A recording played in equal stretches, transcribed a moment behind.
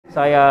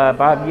Saya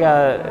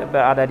bahagia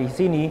berada di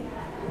sini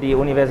di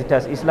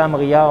Universitas Islam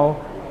Riau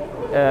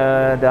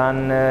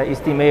dan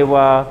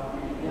istimewa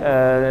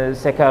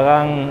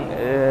sekarang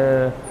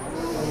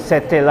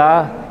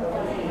setelah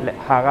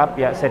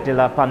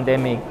setelah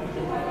pandemi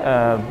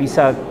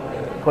bisa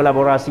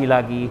kolaborasi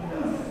lagi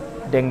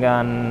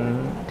dengan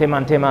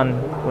teman-teman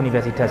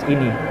universitas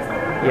ini.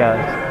 Ya,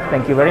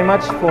 thank you very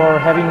much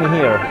for having me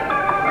here.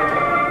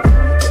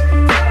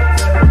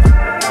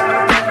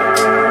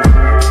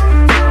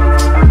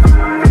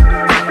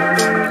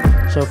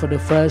 So for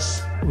the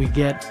first, we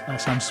get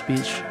some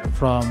speech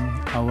from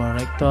our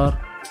rector.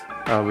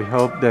 We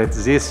hope that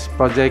this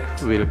project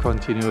will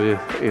continue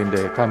in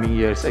the coming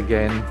years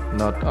again,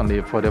 not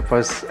only for the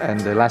first and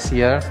the last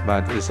year,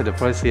 but this is the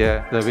first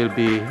year. There will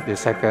be the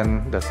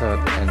second, the third,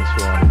 and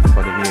so on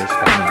for the years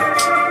coming.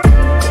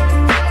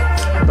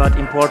 But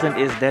important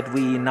is that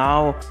we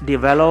now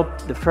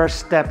develop the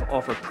first step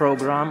of a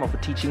program, of a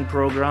teaching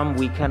program.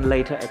 We can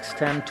later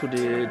extend to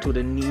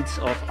the needs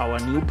of our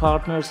new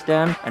partners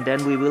then, and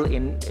then we will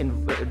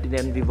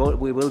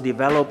we will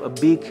develop a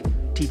big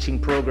teaching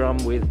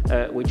program with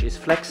which is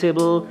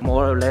flexible.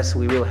 More or less,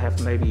 we will have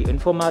maybe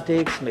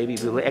informatics,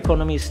 maybe we will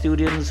economy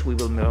students, we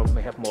will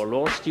have more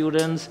law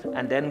students,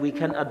 and then we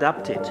can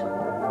adapt it.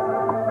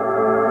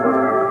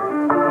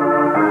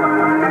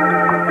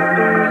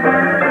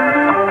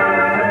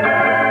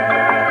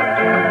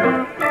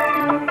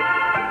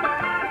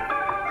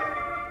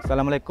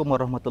 Assalamualaikum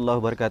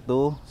warahmatullahi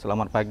wabarakatuh.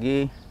 Selamat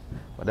pagi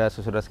pada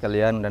saudara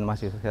sekalian dan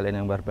mahasiswa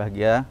sekalian yang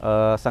berbahagia.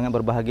 Sangat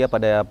berbahagia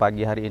pada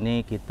pagi hari ini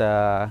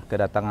kita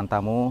kedatangan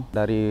tamu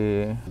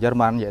dari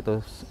Jerman,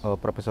 yaitu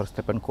Prof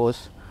Stefan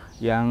Koos,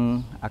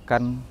 yang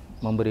akan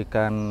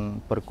memberikan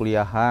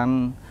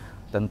perkuliahan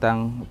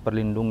tentang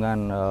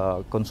perlindungan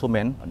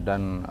konsumen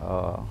dan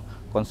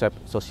konsep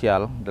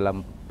sosial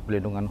dalam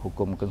perlindungan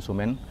hukum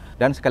konsumen,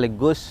 dan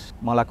sekaligus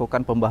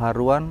melakukan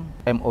pembaharuan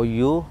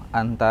MOU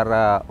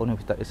antara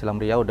Universitas Islam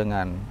Riau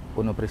dengan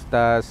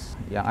universitas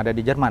yang ada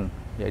di Jerman,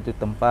 yaitu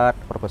tempat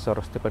Prof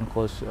Stefan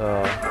Koos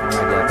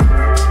mengajar.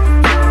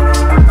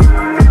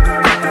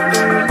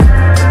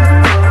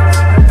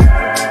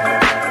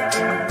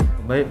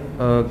 Baik,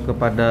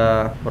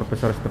 kepada Prof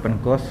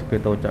Stefan Koos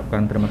kita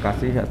ucapkan terima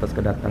kasih atas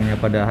kedatangannya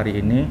pada hari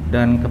ini,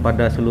 dan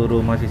kepada seluruh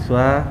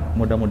mahasiswa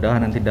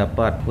mudah-mudahan nanti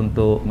dapat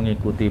untuk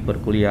mengikuti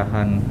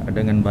perkuliahan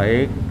dengan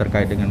baik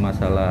terkait dengan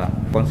masalah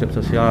konsep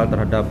sosial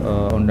terhadap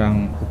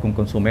undang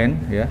hukum konsumen,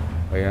 ya,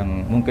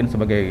 yang mungkin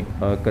sebagai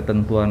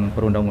ketentuan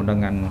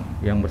perundang-undangan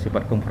yang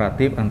bersifat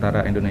komparatif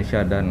antara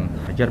Indonesia dan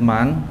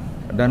Jerman.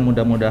 Dan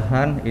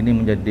mudah-mudahan ini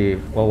menjadi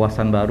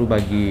wawasan baru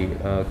bagi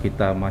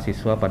kita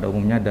mahasiswa pada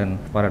umumnya dan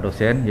para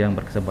dosen yang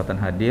berkesempatan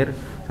hadir,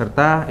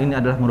 serta ini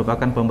adalah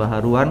merupakan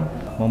pembaharuan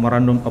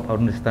Memorandum of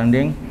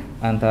Understanding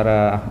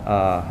antara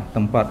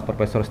tempat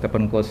Prof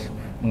Stefan Koos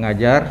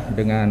mengajar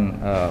dengan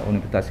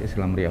Universitas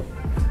Islam Riau.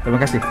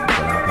 Terima kasih.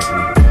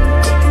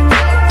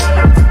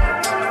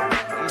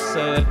 It's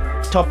a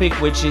topic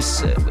which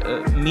is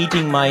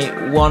meeting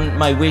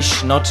my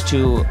wish not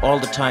to all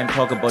the time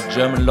talk about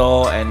German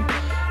law, and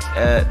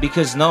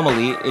because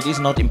normally it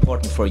is not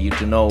important for you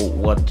to know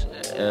what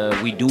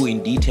we do in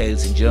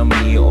details in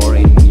Germany or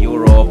in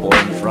Europe or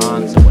in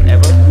France or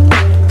whatever.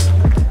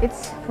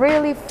 It's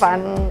really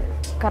fun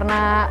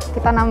karena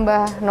kita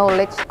nambah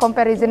knowledge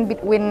comparison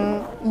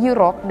between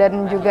Europe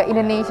dan juga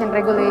Indonesian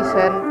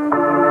regulation.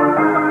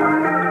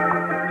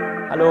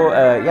 Halo,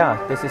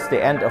 this is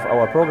the end of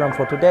our program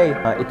for today.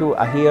 Itu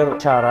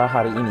akhir acara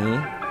hari ini.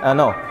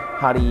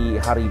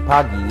 Hari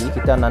pagi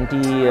kita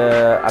nanti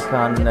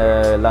akan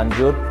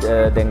lanjut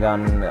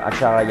dengan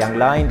acara yang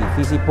lain di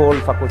Visipol,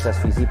 Fakultas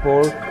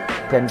Visipol,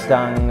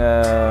 tentang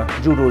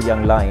judul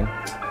yang lain,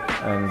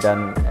 and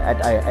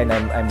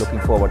I'm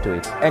looking forward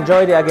to it.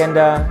 Enjoy the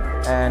agenda,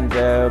 and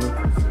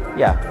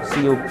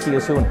see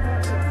you soon.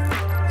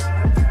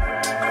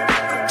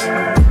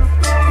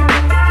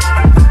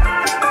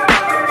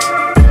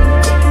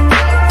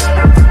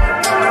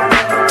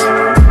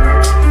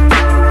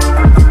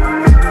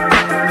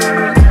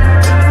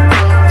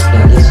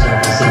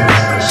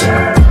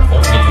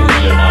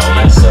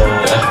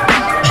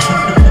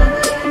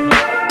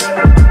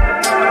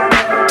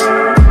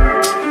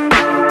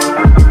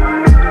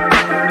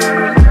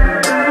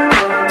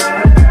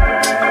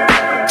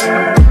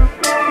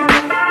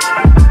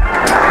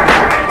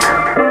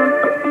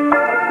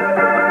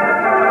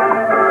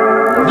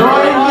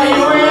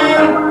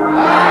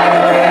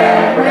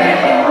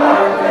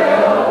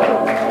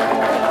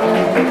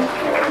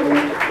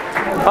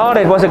 Oh,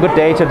 it was a good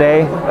day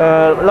today.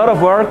 A lot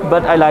of work,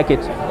 but I like it.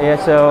 Yeah,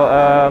 so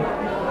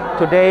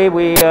today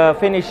we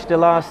finished the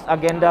last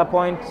agenda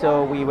point.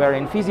 So we were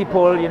in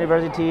Visipol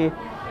University,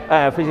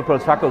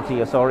 Visipol's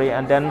faculty, sorry.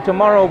 And then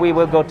tomorrow we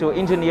will go to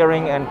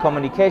engineering and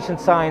communication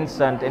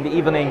science, and in the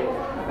evening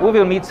we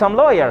will meet some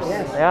lawyers.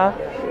 Yes. Yeah.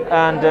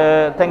 And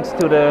thanks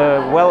to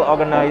the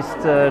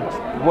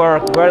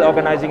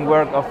well-organizing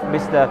work of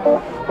Mr.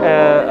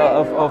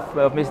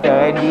 Mr.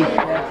 Randy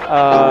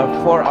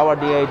for our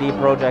DAAD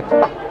project.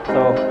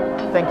 So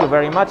thank you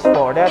very much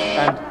for that.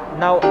 And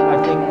now I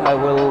think I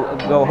will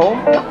go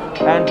home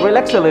and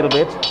relax a little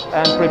bit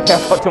and prepare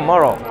for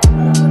tomorrow.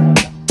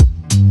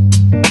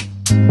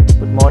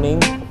 Good morning.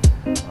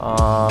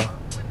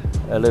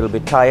 A little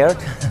bit tired,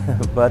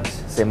 but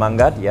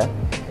semangat, yeah,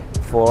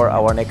 for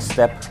our next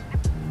step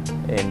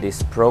in this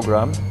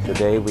program.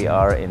 Today we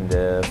are in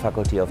the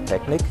Faculty of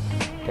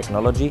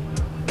Technology,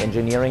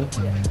 Engineering,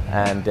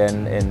 and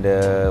then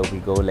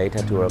we go later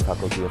to our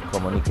Faculty of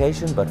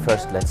Communication. But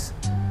first, let's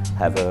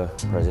have a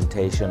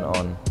presentation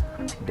on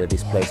the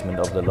displacement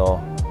of the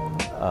law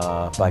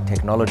by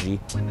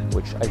technology,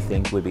 which I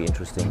think will be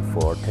interesting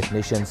for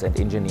technicians and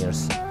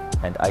engineers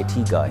and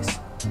IT guys.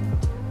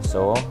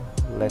 So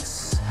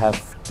let's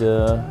have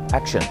the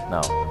action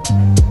now.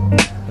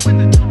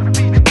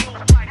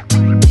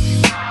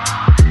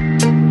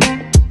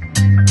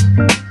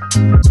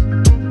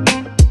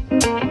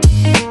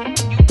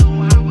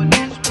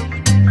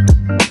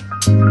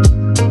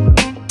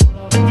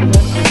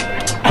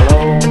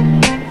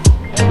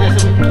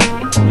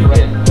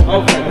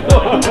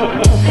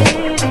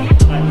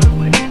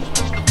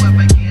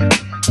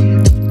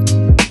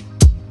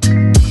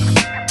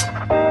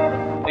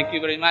 Thank you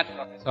very much,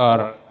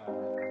 Professor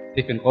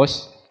Stefan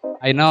Koos.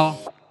 I know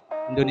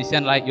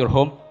Indonesian like your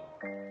home,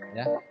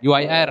 yeah?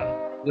 UIR,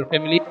 your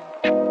family.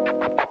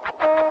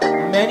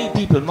 Many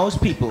people,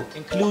 most people,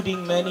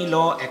 including many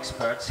law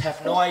experts,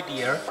 have no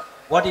idea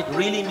what it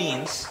really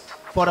means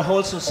for the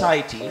whole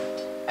society,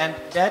 and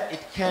that it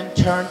can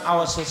turn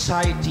our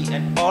society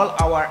and all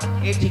our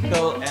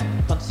ethical and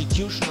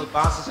constitutional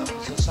basis of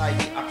the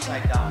society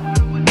upside down.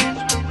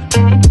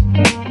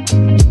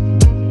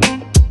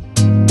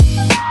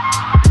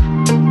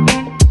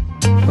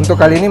 Untuk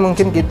kali ini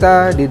mungkin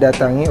kita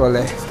didatangi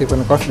oleh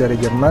Stefan Koos dari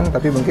Jerman,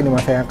 tapi mungkin di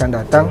masa yang akan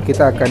datang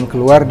kita akan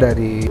keluar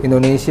dari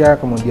Indonesia,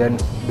 kemudian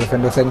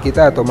dosen-dosen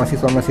kita atau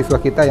mahasiswa-mahasiswa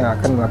kita yang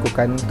akan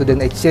melakukan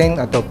student exchange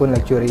ataupun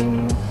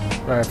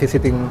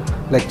visiting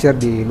lecture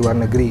di luar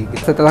negeri.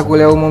 Setelah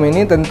kuliah umum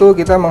ini tentu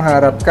kita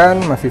mengharapkan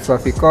mahasiswa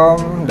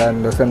Vkom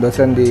dan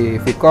dosen-dosen di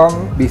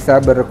Vkom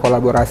bisa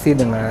berkolaborasi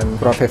dengan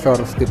Profesor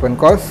Stefan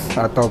Koos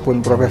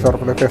ataupun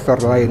profesor-profesor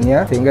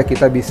lainnya, sehingga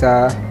kita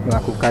bisa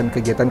melakukan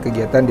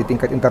kegiatan-kegiatan di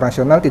tingkat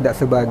internasional tidak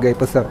sebagai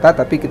peserta,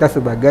 tapi kita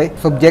sebagai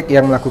subjek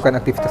yang melakukan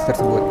aktivitas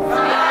tersebut.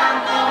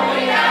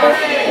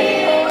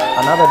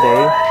 Another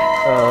day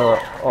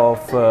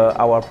of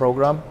our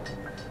program,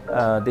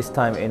 this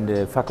time in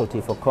the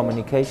Faculty for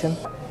Communication,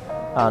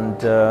 and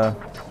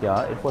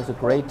yeah, it was a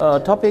great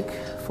topic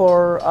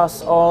for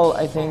us all.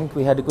 I think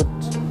we had a good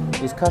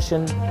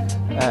discussion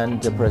and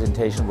the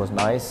presentation was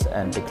nice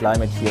and the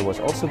climate here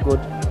was also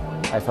good.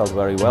 I felt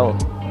very well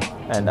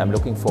and I'm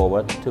looking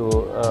forward to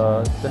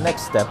the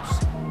next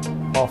steps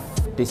of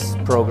this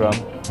program,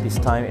 this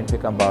time in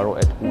Pekanbaru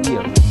at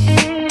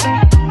UIR.